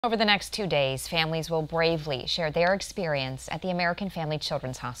Over the next 2 days, families will bravely share their experience at the American Family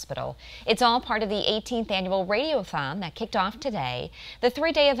Children's Hospital. It's all part of the 18th annual Radiothon that kicked off today. The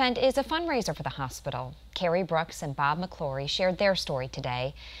 3-day event is a fundraiser for the hospital. Carrie Brooks and Bob McClory shared their story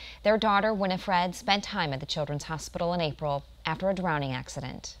today. Their daughter, Winifred, spent time at the Children's Hospital in April after a drowning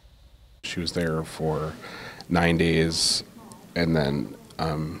accident. She was there for 9 days, and then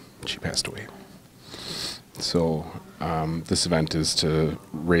she passed away. So this event is to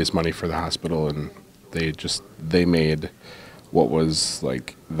raise money for the hospital, and they made what was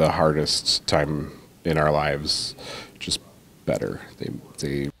like the hardest time in our lives just better.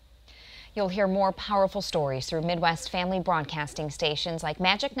 You'll hear more powerful stories through Midwest family broadcasting stations like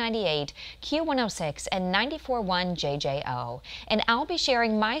Magic 98, Q106, and 94.1 JJO. And I'll be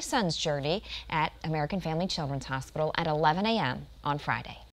sharing my son's journey at American Family Children's Hospital at 11 a.m. on Friday.